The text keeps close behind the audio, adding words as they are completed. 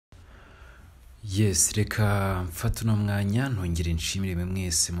Yes, reka mfata uno mwanya ntongere nshimire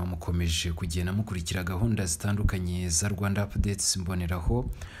mwese mukomeje kugenda mukurikira gahunda zitandukanye za Rwanda Updates, mboneraho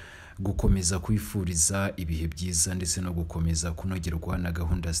gukomeza kwifuriza ibihe byiza ndetse no gukomeza kunogerwa na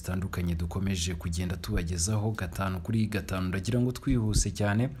gahunda zitandukanye dukomeje kugenda tubagezaho gatanu kuri gatanu. Ndagira ngo twihuse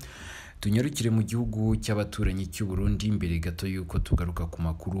cyane tunyarukire mu gihugu cy'abaturanyi cy'u Burundi mbere gato yuko tugaruka ku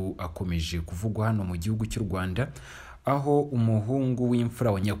makuru akomeje kuvugwa hano mu gihugu cy'u Rwanda, aho umuhungu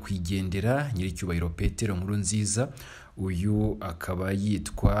w'imfura wa nyakwigendera nyiricyubahiro Petero Nkurunziza, uyu akaba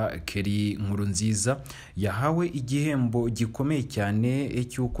yitwa Nkurunziza, yahawe igihembo gikomeye cyane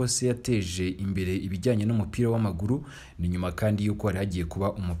cy'uko se yateje imbere ibijyanye n'umupira w'amaguru. Ni nyuma kandi yuko hari hagiye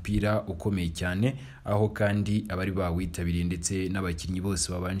kuba umupira ukomeye cyane, aho kandi abari bawitabiriye ndetse n'abakinnyi bose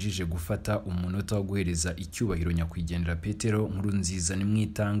babanjije gufata umunota wo guhereza icyubahiro nyakwigendera Petero Nkurunziza. Ni mu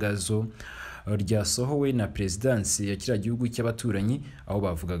itangazo ryasohowe na Presidansi ya kiriya gihugu cy'abaturanyi, aho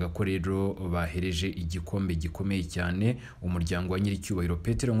bavugaga ko rero bahereje igikombe gikomeye cyane umuryango wa nyiricyubahiro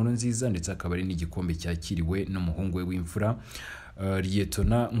Petero Nkurunziza, ndetse akaba ari n'igikombe cyakiriwe n'umuhungu we w'imfura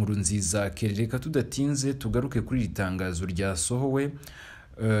Liyetona Nkurunziza. Reka tudatinze tugaruke kuri iri tangazo ryasohowe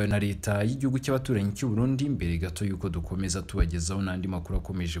na leta y'igihugu cy'abaturanyi cy'u Burundi mbere gato yuko dukomeza tubagezaho n'andi makuru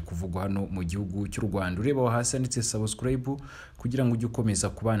akomeje kuvugwa hano mu gihugu cy'u Rwanda. Ureba hasi handitse subscribe kugira ngo ujye ukomeza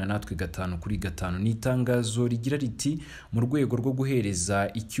kubana natwe gatanu kuri gatanu. Ni itangazo rigira riti mu rwego rwo guhereza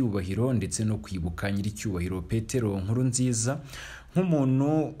icyubahiro ndetse no kwibuka nyiricyubahiro Petero Nkurunziza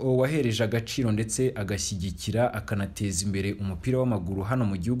nk'umuntu wahereje agaciro ndetse agashyigikira akanateza imbere umupira w'amaguru hano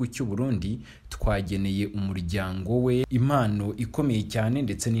mu gihugu cy'u Burundi, twageneye umuryango we impano ikomeye cyane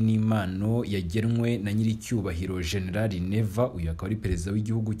ndetse n'impano yagenwe na nyiricyubahiro General Neva, uyu akaba ari perezida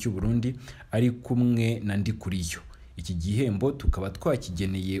w'igihugu cy'u Burundi ari kumwe na Ndikuriyo. Iki gihembo tukaba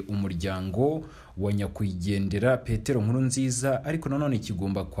twakigeneye umuryango wa nyakwigendera Petero Nkurunziza, ariko nanone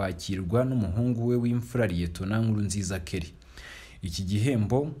kigomba kwakirwa n'umuhungu we w'imfura Liyetona Nkurunziza Keri. Iki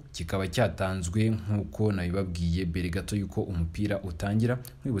gihembo kikaba cyatanzwe nk'uko nabibabwiye mbere gato yuko umupira utangira,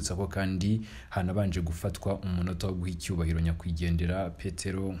 mwibutsa ko kandi hanabanje gufatwa umunota wo guha icyubahiro nyakwigendera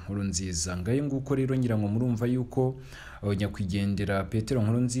Petero Nkurunziza. Ngaye nguko rero ngira ngo murumva yuko nyakwigendera Petero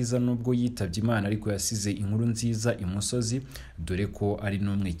Nkurunziza nubwo yitabye Imana ariko yasize inkuru nziza imusozi, dore ko ari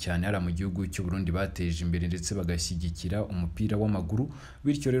n'umwe cyane hari mu gihugu cy'u Burundi bateje imbere ndetse bagashyigikira umupira w'amaguru.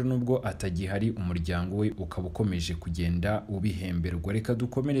 Bityo rero nubwo atagihari umuryango we ukaba ukomeje kugenda ubihemberwa. Reka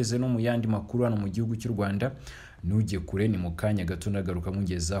dukomereze no mu yandi makuru hano mu gihugu cy'u Rwanda. Nujye kure, ni mu kanya gato nagaruka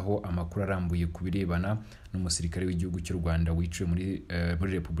mugezaho amakuru arambuye ku birebana n'umusirikare w'igihugu cy'u Rwanda wiciwe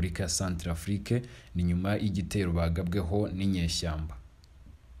muri Repubulika ya Centrafrique ni nyuma y'igitero bagabweho n'inyeshyamba.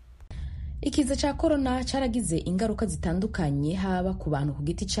 Ikiza ca corona caragize ingaruka zitandukanye, haba ku bantu ku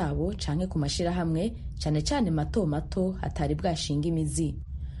giti cabo canke ku mashirahamwe cyane cyane mato mato atari bwashinga imizi.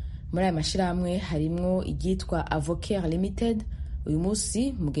 Muri aya mashirahamwe harimwo iryitwa Avocaire Limited. Uyu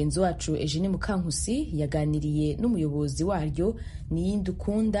munsi mugenzi wacu Eugene Mukankusi yaganiriye n'umuyobozi waryo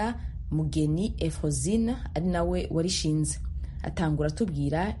Niyindukunda Mugeni Efrozine, ari nawe warishinze. Atangura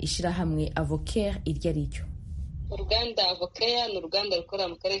tubwira ishirahamwe Avocaire iryo ari ryo. Uruganda Avocaire ni uruganda rukora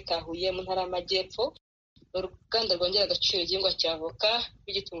mu karere ka Huye mu ntara y'Amajyepfo. Uruganda rwongera agaciro igihingwa cya avoka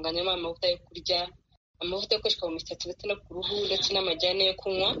bigitunganyamo amavuta yo kurya, amavuta akoreshwa mu misatsi ndetse no ku ruhu, ndetse n'amajyane yo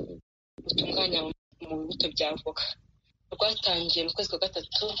kunywa rutunganya mu bibuto bya avoka. Rwatangiye mu kwezi kwa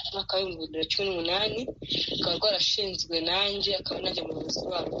gatatu mwaka wa 2018, rukaba rwarashinzwe nanjye akaba nanjye umuyobozi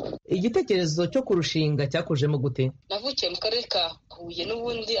warwo. Igitekerezo cyo kurushinga cyakujemo gute? Navukiye mu karere ka Huye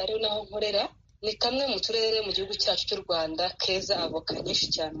n'ubundi ariho naho nkorera. Ni kamwe mu turere mu gihugu cyacu cy'u Rwanda keza avoka nyinshi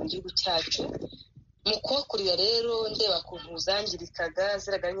cyane mu gihugu cyacu. Mu kuhakurira rero ndeba ukuntu zangirikaga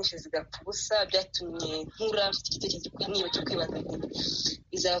ziraga nyinshi zigapfa ubusa, byatumye nkura mfite igitekerezo cyo kwibaza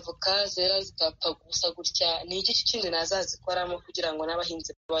izi avoka zera zigapfa gusa gutya, ni iki kindi nazazikoramo kugira ngo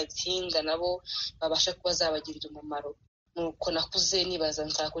n'abahinzi bazihinga nabo babasha kuba zabagirira umumaro. Nuko nakuze nibaza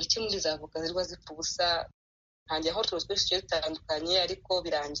nzakora iki muri za avoka zirwa zipfa ubusa. Ntangiye aho twese tugiye dutandukanye, ariko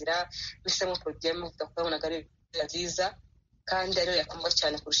birangira bisemo porogaramu vuga ko nabonaga ari nziza kandi ariyo yakundwa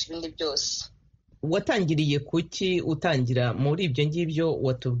cyane kurusha ibindi byose. Watangiriye kuki utangira muri ibyo ngibyo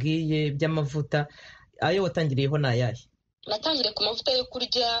watubwiye by'amavuta? Ayo watangiriyeho ni ayahe? Natangiriye ku mavuta yo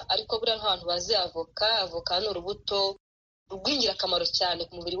kurya, ariko buriya nk'abantu bazi avoka ni urubuto rw'ingirakamaro cyane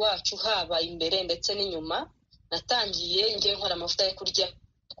ku mubiri wacu, haba imbere ndetse n'inyuma. Natangiye ngiye nkora amavuta yo kurya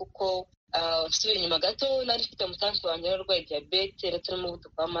kuko nsubira inyuma gato nari mfite umutansi wanjye warwaye diyabete ndetse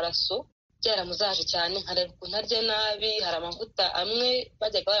n'umuvuduko w'amaraso, byaramuzaje cyane nkareba ukuntu arya nabi. Hari amavuta amwe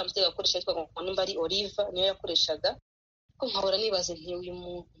bajyaga baramutega gukoresha yitwa ngo nimba ari olive niyo yakoreshaga, ko nkahora nibaza nti uyu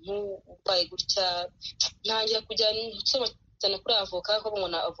muntu urwaye gutya. Ntangira kujya nsoma cyane kuri avoka ko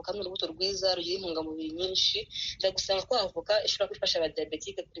umuntu avoka ni urubuto rwiza rugira intungamubiri nyinshi. Ndagusanga ko avoka ishobora gufasha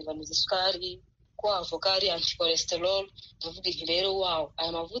abadiyabetike kuringaniza isukari, ko avoka ari anti-cholesterol. Ndavuga nti rero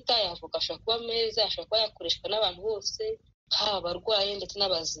aya mavuta ya avoka ashobora kuba meza, ashobora kuba yakoreshwa n'abantu bose, haba abarwayi ndetse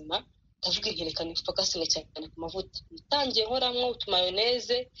n'abazima. Ndavuga nti reka nifokasinge cyane ku mavuta. Natangiye nkoramwo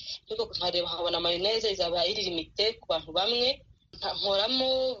utumayoneze, ariko nkareba nkabona mayoneze izaba iri limite ku bantu bamwe. Nkoramo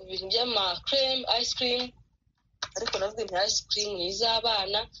ibintu by'ama-creme, ice cream, ariko navuga nti ice cream ni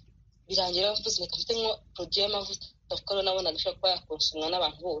iz'abana. Birangira mvuze reka mfitemo produit y'amavuta kuko nabona gashobora kuba yakonsumwa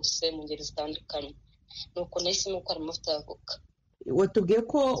n'abantu bose mu ngeri zitandukanye. Nuko nahisemo gukora amavuta y'avoka. Watubwiye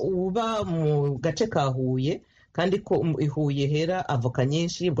ko uba mu gace ka Huye kandi ko i Huye hera avoka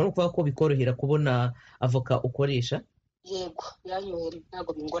nyinshi, ubwo ni ukuvuga ko bikorohera kubona avoka ukoresha? Yego, yanyohera,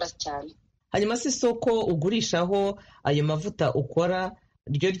 ntabwo bingora cyane. Hanyuma si isoko ugurishaho ayo mavuta ukora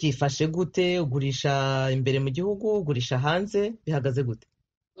ryo ryifashe gute? Ugurisha imbere mu gihugu, ugurisha hanze, bihagaze gute?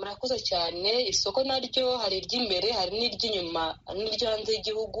 Murakoze cyane. Isoko naryo hari iry'imbere, hari n'iry'inyuma, n'iryo hanze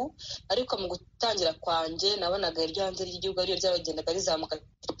y'igihugu, ariko mu gutangira kwanjye nabonaga iryo hanze y'igihugu ariyo ryabagendaga rizamuka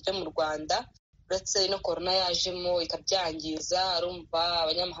ryo mu Rwanda. Uretse no korona yajemo ikabyangiza, arumva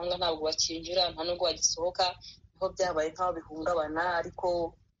abanyamahanga ntabwo bakinjira, nta nubwo bagisohoka, niho byabaye nk'aho bihungabana. Ariko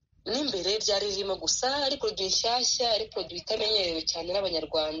n'imbere byari ririmo gusa ari produit nshyashya, ari produit itamenyerewe cyane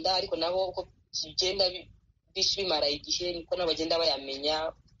n'abanyarwanda, ariko nabo uko bigenda bimara igihe niko nabo bagenda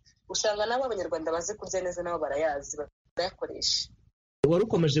bayamenya. Usanga nabo abanyarwanda bazi kurya neza nabo barayazi, barayakoresha. Wari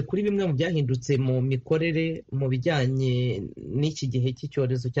ukomeje kuri bimwe mu byahindutse mu mikorere mu bijyanye n'iki gihe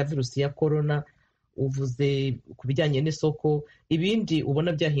cy'icyorezo cya virusi ya korona. Uvuze ku bijyanye n'isoko, ibindi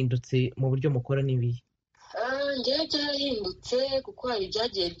ubona byahindutse mu buryo mukora n'ibihe? Njyewe byarahindutse kuko hari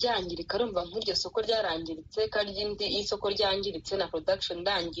ibyagiye byangirika. Urumva nk'iryo soko ryarangiritse, kandi iyo isoko ryangiritse na production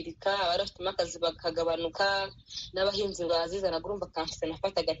ndangirika, abarafitemo akazi bakagabanuka, n'abahinzi bazizanaga urumva kanswe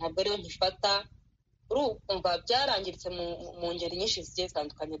nafataga ntabwo ariyo nkifata. Urumva byarangiritse mu ngeri nyinshi zigiye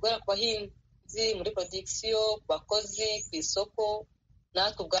zitandukanye, guhera ku bahinzi, muri production, ku bakozi, ku isoko.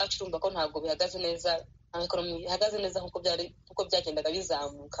 Natwe ubwacu urumva ko ntabwo bihagaze neza, nta ekonomi ihagaze neza kuko byagendaga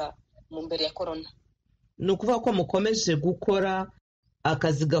bizamuka mu mbere ya korona. Ni ukuvuga ko mukomeje gukora,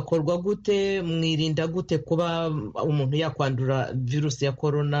 akazi gakorwa gute? Mwirinda gute kuba umuntu yakwandura virusi ya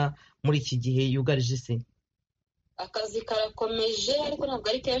korona muri iki gihe yugarije isi? Akazi karakomeje, ariko ntabwo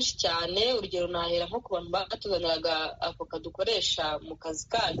ari kenshi cyane. Urugero nahera nko ku bantu batuzaniraga avoka dukoresha mu kazi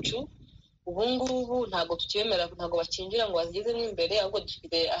kacu. Ubu ngubu ntabwo tukibemera, ntabwo bakinjira ngo bazigezemo imbere, ahubwo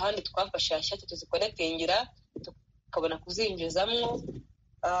dufite ahandi twafashe hashyashya tuzikonetingira tukabona kuzinjizamwo.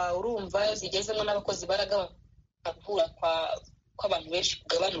 Urumva zigezemo n'abakozi baragabura kw'abantu benshi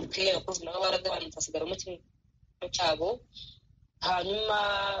kugabanuke, abakozi nabo baragabanutse hasigaramo kimwe cyabo. Hanyuma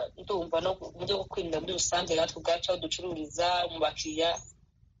ndumva no mu buryo bwo kwirinda muri rusange natwe ubwacu aho ducururiza mu bakiriya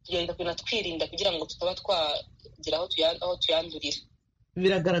tugenda twirinda kugira ngo tutaba twagera aho tuyandurira.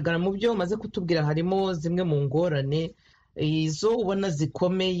 Biragaragara mu byo umaze kutubwira harimo zimwe mu ngorane izo ubona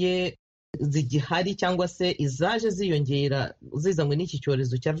zikomeye zigihari, cyangwa se izaje ziyongera zizanywe n'iki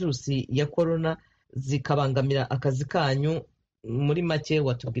cyorezo cya virusi ya korona zikabangamira akazi kanyu. Muri make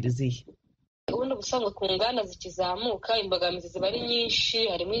watubwira izihe? Ubundi ubusanzwe ku nganda zikizamuka imbogamizi ziba ari nyinshi.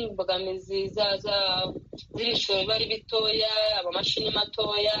 Harimo imbogamizi z'ibishoro biba ari bitoya, amamashini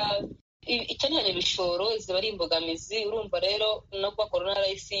matoya, ikeneye ibishoro ziba ari imbogamizi. Urumva rero no kuba korona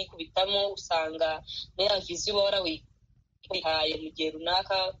yarahise yikubitamo, usanga na viziyo uba warawihaye mu gihe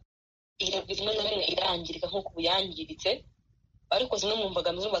runaka rimwe na rimwe irangirika nk'uko ubu yangiritse. Ariko zimwe mu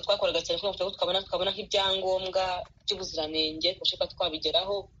mbogamizi twakoraga cyane kugira ngo tukabona nk'ibyangombwa by'ubuziranenge dushaka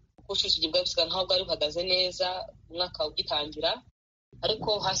twabigeraho, kuko ubucuruzi bwari busigaye nk'aho bwari buhagaze neza umwaka ugitangira.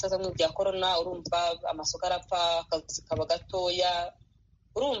 Ariko hasaza mu bya korona, urumva amasoko arapfa, akazi kaba gatoya.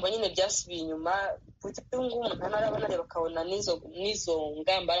 Urumva nyine byasubiye inyuma. Ubu ngubu umuntu arabona rero akabona n'izo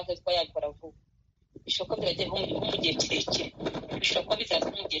ngamba ariko twayakora vuba. Bishobora kuba biragiye nko mu gihe kirekire, bishobora kuba bizaza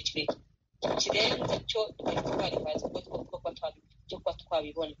mu gihe kirekire kirenze cyo twari bazi kuba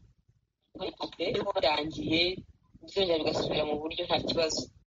twabibona. Rero birangiye byongera bigasubira mu buryo nta kibazo.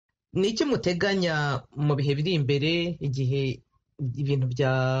 Ni iki muteganya mu bihe biri imbere, igihe ibintu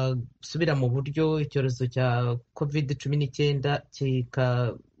byasubira mu buryo, icyorezo cya COVID-19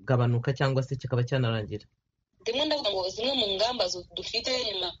 kikagabanuka cyangwa se kikaba cyanarangira? Ndimo ndavuga ngo zimwe mu ngamba dufite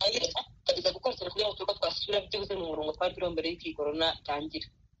nyuma y'igeza gukora cyane kugira ngo tuba twasubira byibuze mu murongo twari turiho mbere y'uko iyi korona itangira.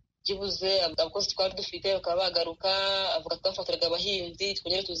 Byibuze abakozi twari dufite bakaba bagaruka, avuga twafatiraga abahinzi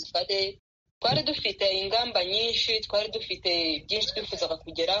twongere tuzifate. Twari dufite ingamba nyinshi, twari dufite byinshi twifuzaga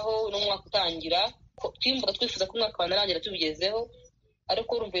kugeraho n'umwaka utangira. Twimvuga twifuza ko umwaka wanarangira tubigezeho,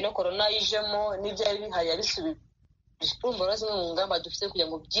 ariko urumva ino korona yijemo n'ibyari bihari yabisubiye urumva rero zimwe mu ngamba dufite kugira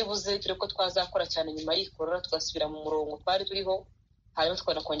ngo byibuze turi ko twazakora cyane nyuma y'ikorona tugasubira mu murongo twari turiho hanyuma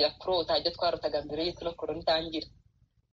tukabona kongera kurota ibyo twarotaga mbere y'uko no korona itangira